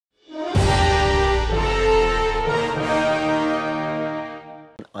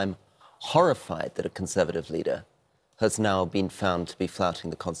horrified that a Conservative leader has now been found to be flouting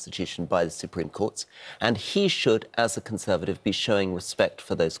the Constitution by the Supreme Courts, and he should, as a Conservative, be showing respect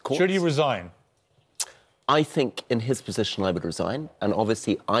for those courts. Should he resign? I think in his position I would resign, and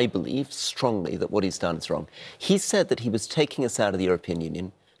obviously I believe strongly that what he's done is wrong. He said that he was taking us out of the European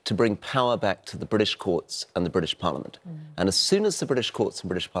Union to bring power back to the British courts and the British Parliament. And as soon as the British courts and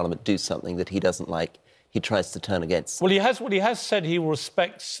British Parliament do something that he doesn't like, he tries to turn against. Well, he has said he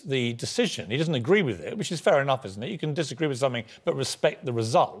respects the decision. He doesn't agree with it, which is fair enough, isn't it? You can disagree with something, but respect the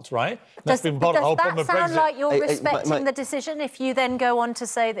result, right? Does that sound like you're respecting the decision if you then go on to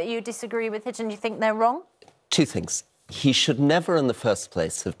say that you disagree with it and you think they're wrong? Two things. He should never in the first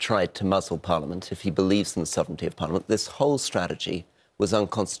place have tried to muzzle Parliament if he believes in the sovereignty of Parliament. This whole strategy was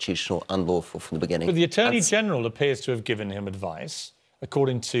unconstitutional, unlawful from the beginning. But the Attorney-General appears to have given him advice.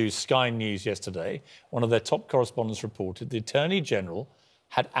 According to Sky News yesterday, one of their top correspondents reported the Attorney-General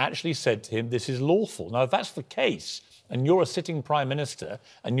had actually said to him, this is lawful. Now, if that's the case, and you're a sitting Prime Minister,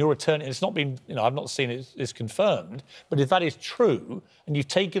 and your attorney, it's not been, I've not seen it's confirmed, but if that is true, and you've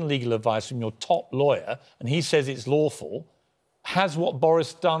taken legal advice from your top lawyer, and he says it's lawful, has what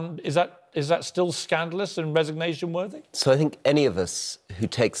Boris done, is that still scandalous and resignation worthy? So I think any of us who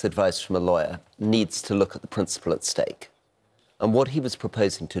takes advice from a lawyer needs to look at the principle at stake. And what he was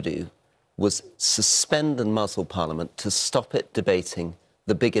proposing to do was suspend and muzzle Parliament to stop it debating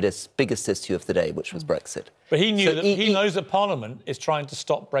the biggest issue of the day, which was Brexit. But he knew he knows that Parliament is trying to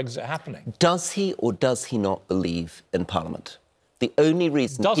stop Brexit happening. Does he or does he not believe in Parliament? The only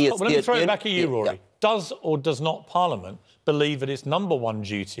reason let me throw it back at you, Rory. Yeah. Does or does not Parliament believe that its number one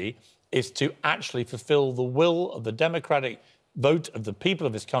duty is to actually fulfil the will of the democratic vote of the people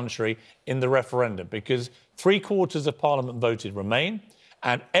of this country in the referendum? Because 3/4 of Parliament voted Remain,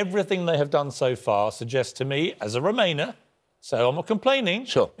 and everything they have done so far suggests to me, as a Remainer, so I'm not complaining,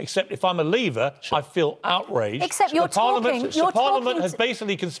 except if I'm a Leaver, I feel outraged. Except Parliament has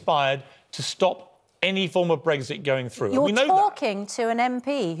basically conspired to stop any form of Brexit going through. You're talking to an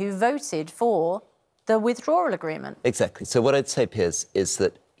MP who voted for the withdrawal agreement. Exactly. So what I'd say, Piers, is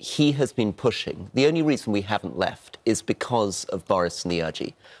that he has been pushing. The only reason we haven't left is because of Boris and the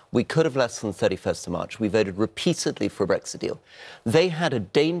ERG. We could have left on the 31st of March. We voted repeatedly for a Brexit deal. They had a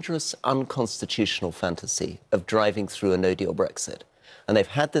dangerous, unconstitutional fantasy of driving through a no-deal Brexit. And they've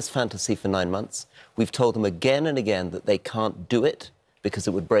had this fantasy for 9 months. We've told them again and again that they can't do it because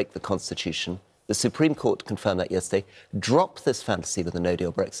it would break the Constitution. The Supreme Court confirmed that yesterday. Drop this fantasy with a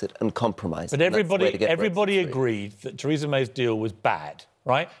no-deal Brexit and compromise. But everybody agreed that Theresa May's deal was bad,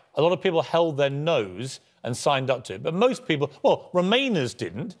 right? A lot of people held their nose and signed up to it. But most people, well, Remainers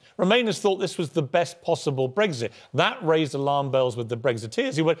didn't. Remainers thought this was the best possible Brexit. That raised alarm bells with the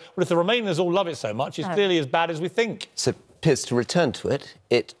Brexiteers who went, well, if the Remainers all love it so much, it's clearly as bad as we think. So, Piers, to return to it,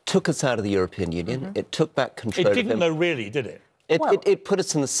 it took us out of the European Union. It took back control of It didn't, though, really, did it? It put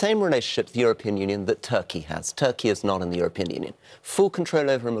us in the same relationship to the European Union that Turkey has. Turkey is not in the European Union. Full control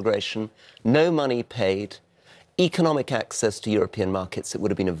over immigration, no money paid, economic access to European markets. It would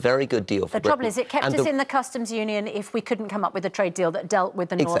have been a very good deal for Britain. The trouble is, it kept us in the customs union if we couldn't come up with a trade deal that dealt with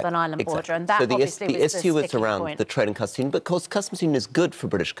the Northern Ireland border, and that obviously was the issue was around the trade and customs union, because customs union is good for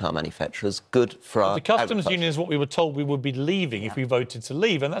British car manufacturers, good for our The customs union is what we were told we would be leaving if we voted to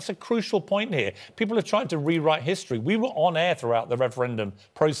leave, and that's a crucial point here. People have tried to rewrite history. We were on air throughout the referendum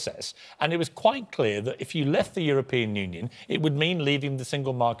process, and it was quite clear that if you left the European Union, it would mean leaving the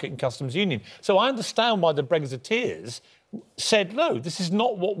single market and customs union. So I understand why the Brexiteers said, no, this is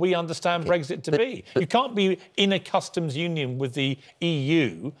not what we understand Brexit to be. You can't be in a customs union with the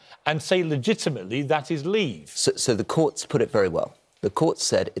EU and say legitimately that is leave. So the courts put it very well. The courts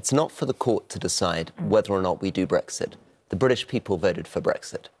said it's not for the court to decide whether or not we do Brexit. The British people voted for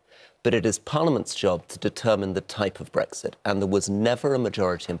Brexit. But it is Parliament's job to determine the type of Brexit, and there was never a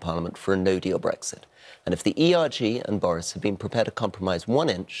majority in Parliament for a no-deal Brexit. And if the ERG and Boris had been prepared to compromise 1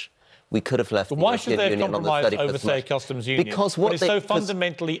 inch, we could have left the European Union on the 31st of March. Why should they have compromised over, say, customs union? Because it's so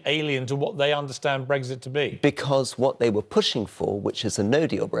fundamentally alien to what they understand Brexit to be. Because what they were pushing for, which is a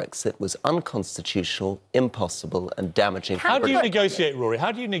no-deal Brexit, was unconstitutional, impossible and damaging. How do you negotiate, Rory?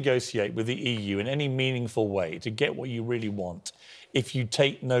 How do you negotiate with the EU in any meaningful way to get what you really want if you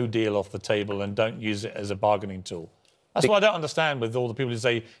take no deal off the table and don't use it as a bargaining tool? That's what I don't understand with all the people who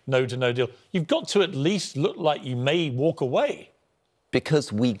say no to no deal. You've got to at least look like you may walk away.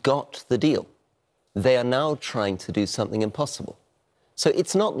 Because we got the deal. They are now trying to do something impossible. So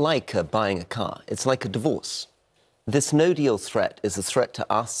it's not like buying a car. It's like a divorce. This no-deal threat is a threat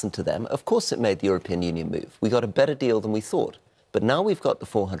to us and to them. Of course it made the European Union move. We got a better deal than we thought. But now we've got the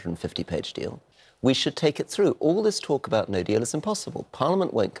 450-page deal. We should take it through. All this talk about no deal is impossible.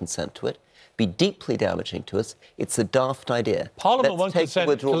 Parliament won't consent to it. Be deeply damaging to us. It's a daft idea. Parliament won't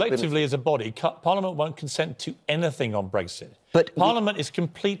consent collectively as a body. Parliament won't consent to anything on Brexit. But Parliament is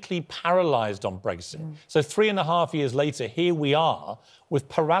completely paralysed on Brexit. So 3.5 years later, here we are with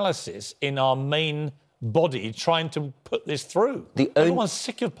paralysis in our main body trying to put this through. Everyone's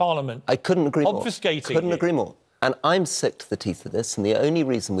sick of Parliament. I couldn't agree more. Obfuscating. Couldn't agree more. And I'm sick to the teeth of this. And the only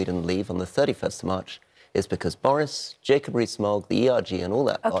reason we didn't leave on the 31st of March is because Boris, Jacob Rees-Mogg, the ERG and all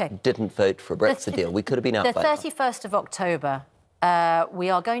that lot didn't vote for a Brexit deal. We could have been out by now. The 31st of October, we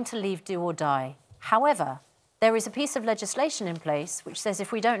are going to leave do or die. However, there is a piece of legislation in place which says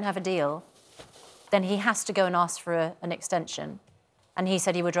if we don't have a deal, then he has to go and ask for an extension. And he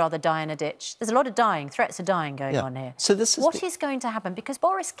said he would rather die in a ditch. There's a lot of dying, threats of dying going on here. So this is what is going to happen? Because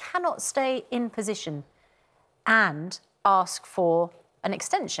Boris cannot stay in position and ask for an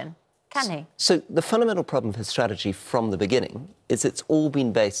extension. Can he? So the fundamental problem of his strategy from the beginning is it's all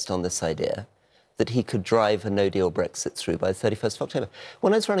been based on this idea that he could drive a no-deal Brexit through by the 31st of October.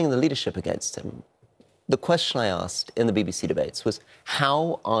 When I was running the leadership against him, the question I asked in the BBC debates was,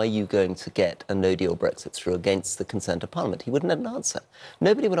 how are you going to get a no-deal Brexit through against the consent of Parliament? He wouldn't have an answer.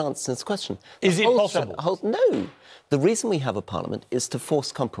 Nobody would answer this question. Is it possible? No. The reason we have a Parliament is to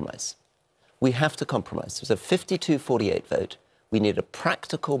force compromise. We have to compromise. There's a 52-48 vote. We need a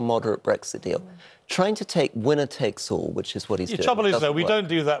practical, moderate Brexit deal. Trying to take winner takes all, which is what he's doing. The trouble is, though, we don't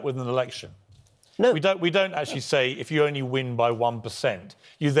do that with an election. No. We don't actually say if you only win by 1%,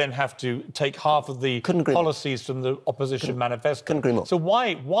 you then have to take half of the policies from the opposition manifesto. Couldn't agree more. So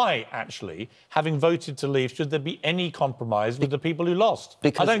why actually, having voted to leave, should there be any compromise with the people who lost?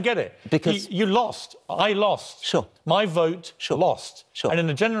 I don't get it. Because you lost. I lost. Sure. My vote lost. Sure. And in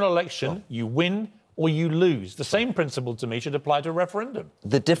a general election, you win or you lose. The same principle to me should apply to a referendum.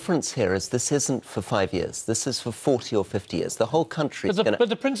 The difference here is this isn't for 5 years. This is for 40 or 50 years. The whole country is going to... But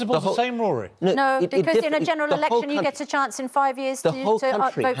the principle's the same, Rory. No, because in a general election you get a chance in 5 years to vote for someone else. The whole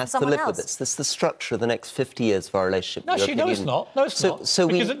country has to live with this. This is the structure of the next 50 years of our relationship. No, it's not. No, it's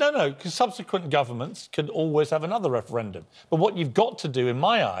not. Because subsequent governments can always have another referendum. But what you've got to do, in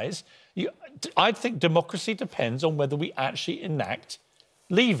my eyes, I think democracy depends on whether we actually enact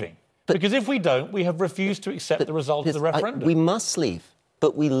leaving. Because if we don't, we have refused to accept the result of the referendum. We must leave,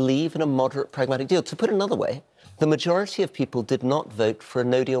 but we leave in a moderate, pragmatic deal. To put it another way, the majority of people did not vote for a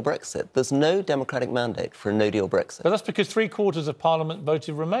no-deal Brexit. There's no democratic mandate for a no-deal Brexit. But that's because 3/4 of Parliament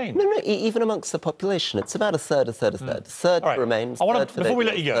voted Remain. No, even amongst the population, it's about a third, a third, a third. A third for Remain, third for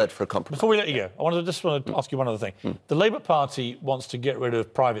third for a compromise. Before we let you go, I just want to ask you one other thing. The Labour Party wants to get rid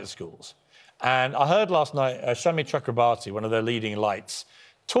of private schools. And I heard last night Shami Chakrabarti, one of their leading lights,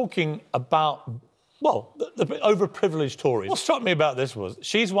 talking about, well, the overprivileged Tories. What struck me about this was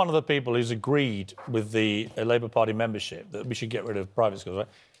she's one of the people who's agreed with the Labour Party membership that we should get rid of private schools, right?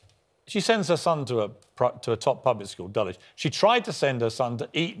 She sends her son to a top public school, Dulwich. She tried to send her son to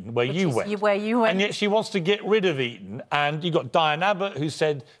Eton, where you went. And yet she wants to get rid of Eton. And you've got Diane Abbott, who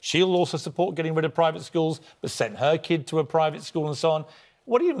said she'll also support getting rid of private schools, but sent her kid to a private school and so on.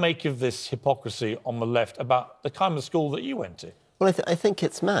 What do you make of this hypocrisy on the left about the kind of school that you went to? Well, I think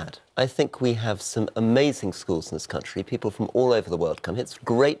it's mad. I think we have some amazing schools in this country. People from all over the world come here. It's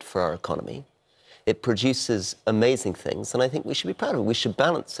great for our economy. It produces amazing things, and I think we should be proud of it. We should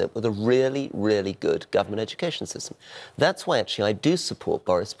balance it with a really, really good government education system. That's why, actually, I do support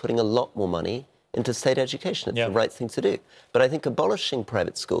Boris putting a lot more money into state education. It's the right thing to do. But I think abolishing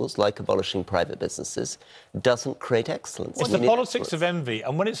private schools, like abolishing private businesses, doesn't create excellence. It's the politics of envy,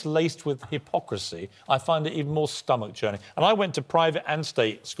 and when it's laced with hypocrisy, I find it even more stomach-churning. And I went to private and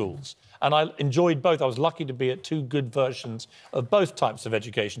state schools, and I enjoyed both. I was lucky to be at two good versions of both types of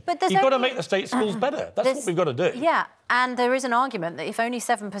education. But you've got to make the state schools better. That's what we've got to do. Yeah, and there is an argument that if only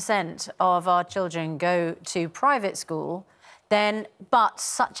 7% of our children go to private school, but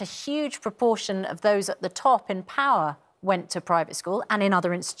such a huge proportion of those at the top in power went to private school and in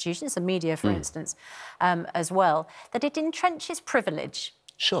other institutions, the media, for instance, as well, that it entrenches privilege.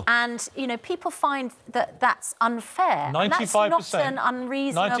 Sure. And, you know, people find that that's unfair. 95%. And that's not an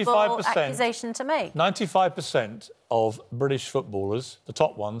unreasonable accusation to make. 95% of British footballers, the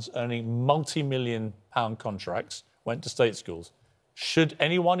top ones, earning multi-million-pound contracts, went to state schools. Should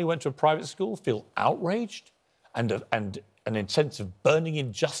anyone who went to a private school feel outraged and an sense of burning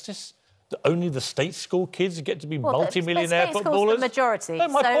injustice that only the state school kids get to be multi-millionaire footballers? The majority. No,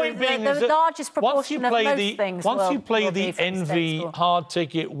 my point being is that largest proportion of most things once you play the envy, hard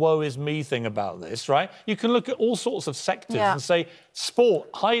ticket, woe is me thing about this, right? You can look at all sorts of sectors and say sport,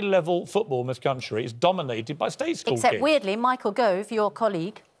 high-level football in this country is dominated by state school kids. Except weirdly, Michael Gove, your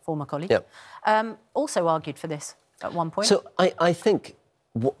colleague, former colleague, Yep. also argued for this at one point. So I think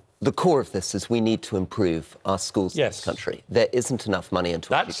the core of this is we need to improve our schools in this country. There isn't enough money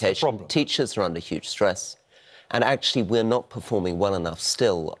into education. The problem. Teachers are under huge stress. And actually, we're not performing well enough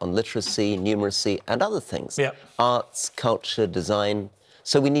still on literacy, numeracy and other things. Yep. Arts, culture, design.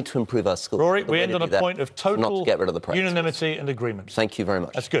 So we need to improve our schools. Rory, we end on a point of total not to get rid of the unanimity and agreement. Thank you very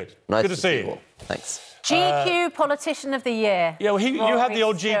much. That's good. Nice good to see you. All. Thanks. GQ Politician of the Year. Yeah, well, you had the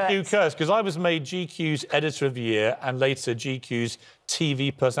old GQ Stewart. curse, because I was made GQ's Editor of the Year and later GQ's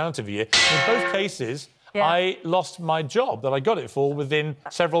TV Personality of the Year. In both cases, I lost my job that I got it for within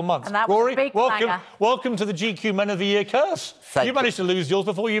several months. And that was Rory, a big welcome to the GQ Men of the Year curse. You managed to lose yours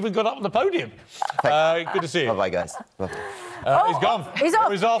before you even got up on the podium. Good to see you. Bye-bye, guys. He's gone. He's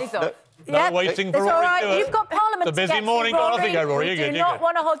off. He's off. He's off. No waiting for it's Rory all right. Stewart. You've got Parliament It's a busy to get morning. to, Go on, Rory. off you go, Rory. We You're good. do not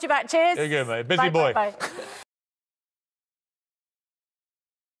want to hold you back. Cheers. You're good, mate. Busy Bye, boy. bye, bye.